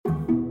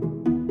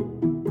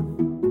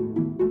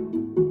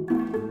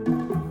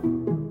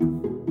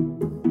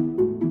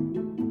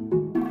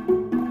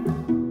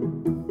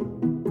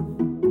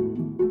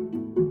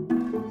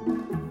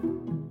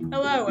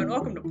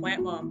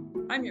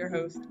I'm your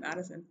host,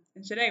 Madison,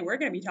 and today we're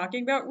going to be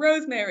talking about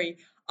rosemary.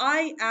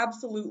 I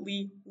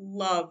absolutely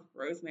love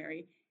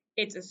rosemary.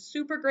 It's a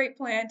super great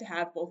plant to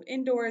have both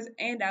indoors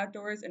and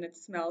outdoors, and it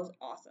smells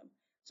awesome.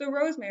 So,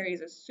 rosemary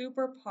is a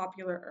super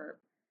popular herb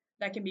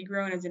that can be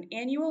grown as an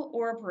annual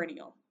or a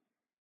perennial.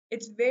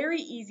 It's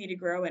very easy to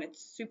grow and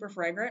it's super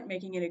fragrant,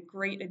 making it a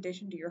great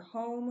addition to your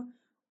home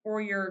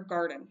or your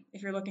garden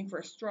if you're looking for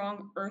a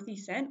strong, earthy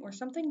scent or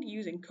something to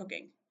use in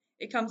cooking.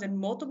 It comes in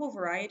multiple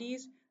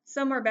varieties.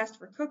 Some are best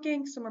for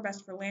cooking, some are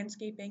best for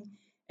landscaping,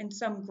 and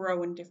some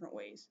grow in different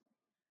ways.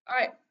 All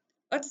right,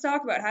 let's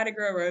talk about how to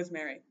grow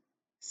rosemary.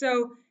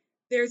 So,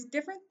 there's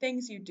different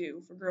things you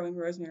do for growing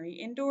rosemary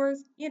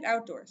indoors and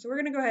outdoors. So, we're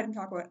going to go ahead and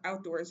talk about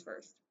outdoors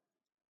first.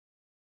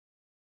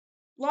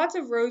 Lots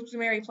of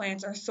rosemary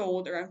plants are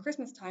sold around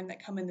Christmas time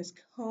that come in this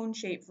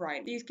cone-shaped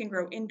variety. These can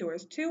grow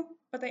indoors too,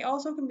 but they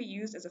also can be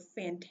used as a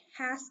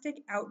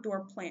fantastic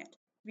outdoor plant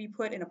to be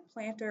put in a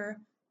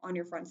planter on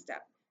your front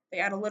step. They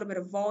add a little bit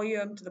of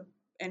volume to the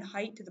and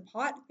height to the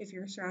pot if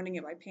you're surrounding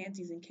it by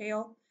pansies and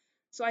kale.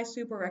 So I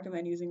super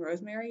recommend using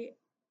rosemary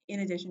in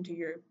addition to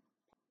your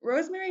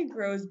rosemary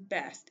grows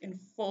best in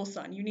full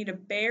sun. You need a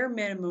bare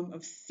minimum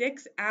of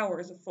 6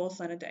 hours of full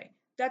sun a day.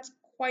 That's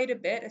quite a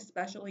bit,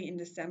 especially in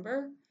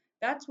December.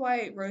 That's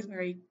why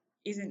rosemary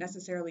isn't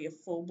necessarily a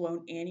full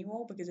blown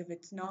annual, because if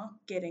it's not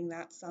getting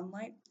that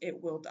sunlight,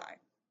 it will die.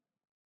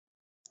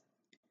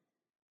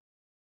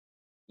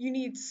 You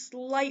need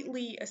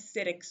slightly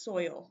acidic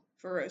soil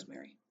for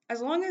rosemary. As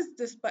long as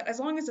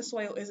the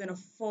soil isn't a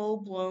full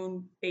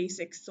blown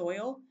basic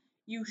soil,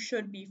 you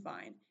should be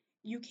fine.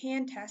 You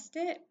can test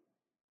it,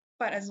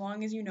 but as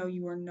long as you know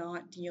you are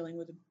not dealing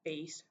with a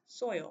base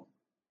soil.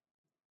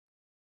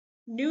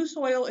 New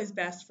soil is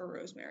best for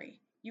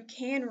rosemary. You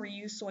can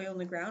reuse soil in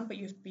the ground, but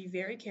you have to be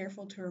very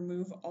careful to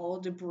remove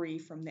all debris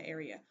from the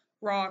area.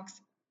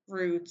 Rocks,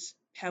 roots,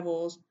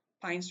 pebbles,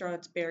 pine straw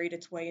that's buried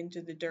its way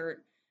into the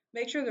dirt.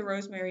 Make sure the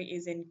rosemary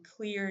is in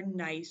clear,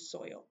 nice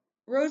soil.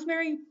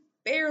 Rosemary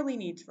barely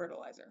needs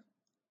fertilizer.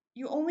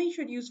 You only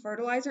should use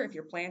fertilizer if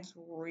your plant's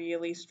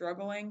really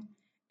struggling,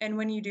 and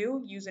when you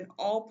do, use an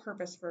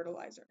all-purpose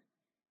fertilizer.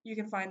 You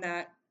can find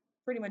that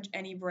pretty much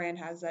any brand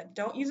has that.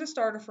 Don't use a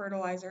starter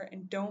fertilizer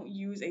and don't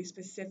use a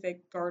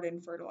specific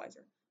garden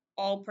fertilizer.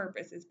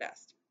 All-purpose is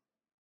best.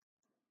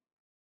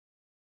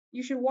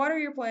 You should water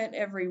your plant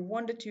every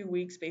 1 to 2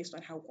 weeks based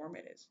on how warm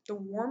it is. The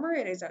warmer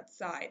it is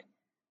outside,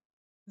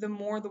 the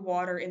more the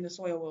water in the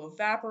soil will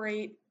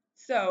evaporate.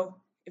 So,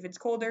 if it's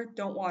colder,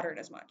 don't water it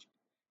as much.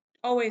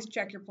 Always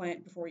check your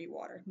plant before you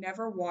water.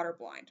 Never water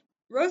blind.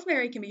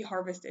 Rosemary can be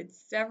harvested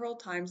several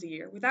times a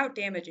year without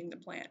damaging the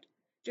plant.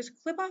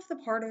 Just clip off the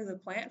part of the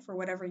plant for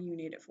whatever you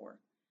need it for.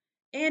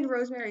 And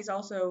rosemary is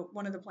also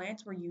one of the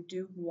plants where you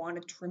do want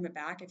to trim it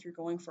back if you're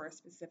going for a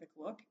specific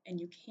look, and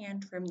you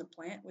can trim the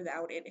plant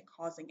without it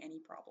causing any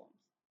problems.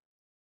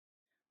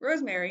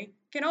 Rosemary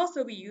can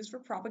also be used for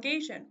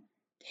propagation.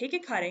 Take a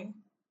cutting,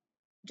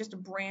 just a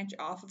branch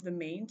off of the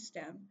main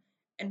stem,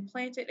 and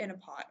plant it in a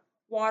pot.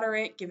 Water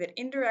it, give it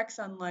indirect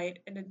sunlight,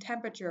 and a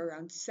temperature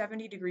around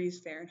 70 degrees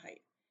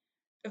Fahrenheit.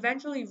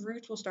 Eventually,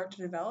 roots will start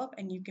to develop,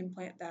 and you can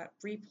plant that,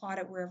 replot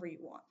it wherever you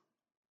want.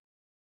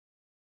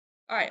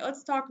 All right,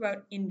 let's talk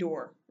about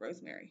indoor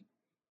rosemary.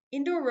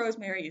 Indoor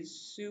rosemary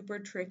is super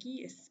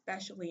tricky,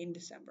 especially in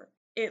December.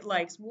 It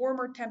likes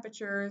warmer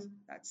temperatures,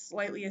 that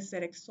slightly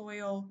acidic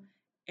soil,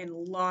 and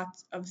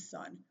lots of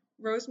sun.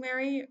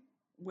 Rosemary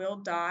will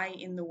die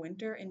in the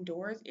winter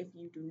indoors if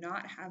you do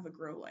not have a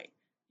grow light.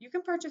 You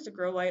can purchase a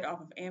grow light off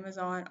of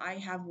Amazon. I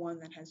have one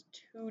that has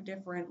two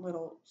different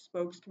little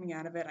spokes coming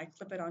out of it. I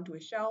clip it onto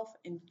a shelf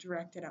and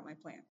direct it at my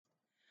plant.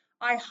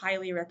 I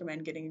highly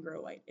recommend getting a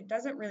grow light. It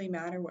doesn't really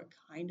matter what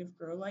kind of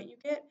grow light you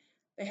get.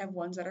 They have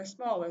ones that are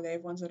smaller, they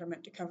have ones that are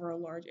meant to cover a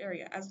large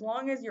area. As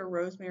long as your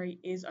rosemary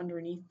is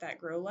underneath that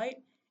grow light,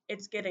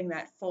 it's getting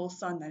that full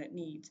sun that it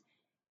needs,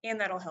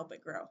 and that'll help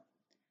it grow.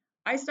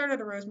 I started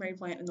a rosemary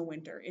plant in the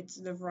winter. It's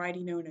the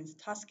variety known as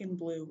Tuscan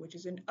Blue, which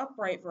is an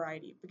upright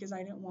variety because I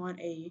didn't want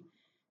a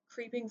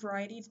creeping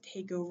variety to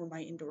take over my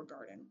indoor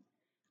garden.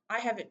 I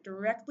have it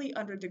directly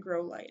under the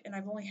grow light, and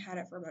I've only had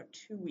it for about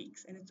 2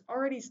 weeks, and it's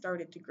already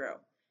started to grow.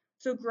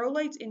 So grow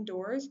lights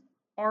indoors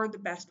are the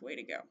best way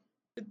to go.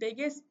 The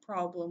biggest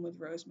problem with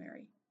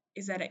rosemary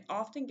is that it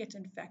often gets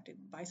infected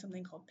by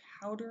something called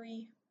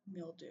powdery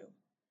mildew.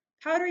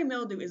 Powdery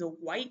mildew is a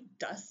white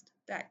dust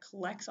that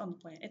collects on the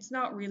plant. It's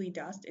not really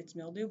dust, it's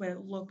mildew, but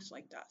it looks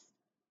like dust.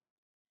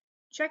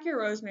 Check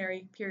your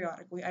rosemary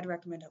periodically. I'd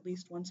recommend at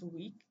least once a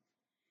week.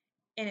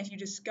 And if you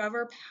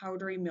discover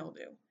powdery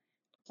mildew,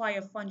 apply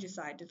a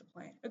fungicide to the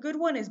plant. A good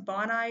one is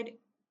Bonide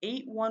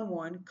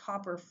 811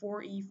 Copper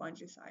 4E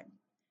fungicide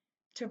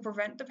to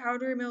prevent the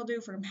powdery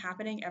mildew from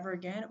happening ever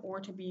again or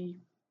to be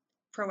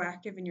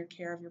proactive in your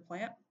care of your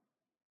plant.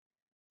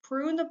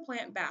 Prune the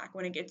plant back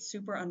when it gets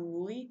super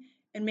unruly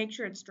and make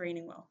sure it's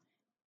draining well.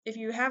 If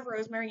you have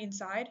rosemary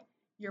inside,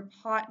 your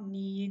pot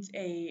needs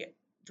a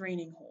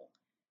draining hole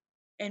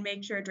and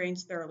make sure it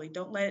drains thoroughly.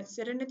 Don't let it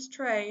sit in its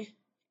tray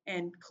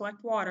and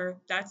collect water.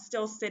 That's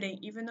still sitting,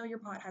 even though your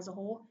pot has a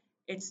hole,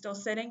 It's still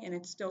sitting and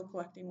it's still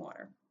collecting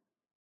water.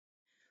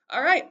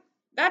 All right,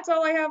 that's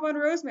all I have on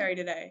Rosemary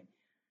today.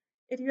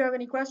 If you have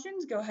any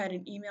questions, go ahead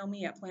and email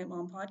me at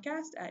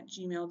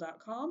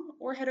plantmompodcast@gmail.com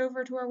or head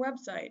over to our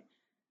website,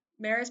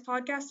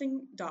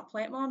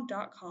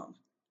 marispodcasting.plantmom.com.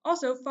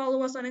 Also,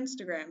 follow us on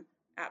Instagram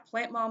at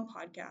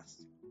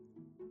plantmompodcast.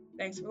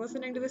 Thanks for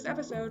listening to this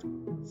episode.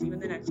 See you in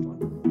the next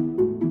one.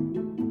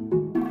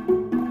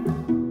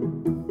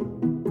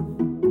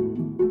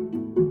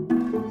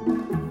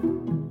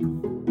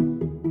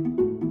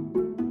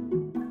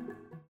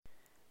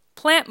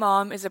 Plant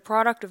Mom is a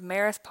product of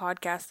Maris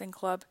Podcasting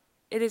Club.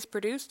 It is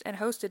produced and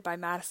hosted by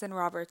Madison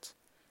Roberts.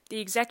 The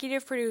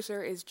executive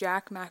producer is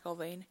Jack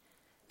McElvain.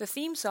 The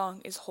theme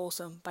song is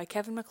Wholesome by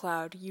Kevin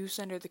MacLeod, used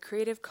under the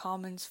Creative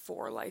Commons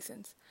 4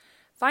 license.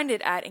 Find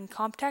it at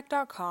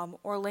incompetech.com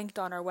or linked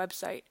on our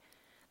website.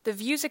 The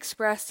views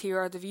expressed here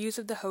are the views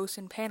of the hosts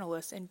and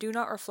panelists and do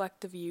not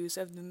reflect the views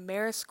of the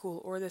Maris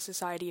School or the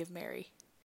Society of Mary.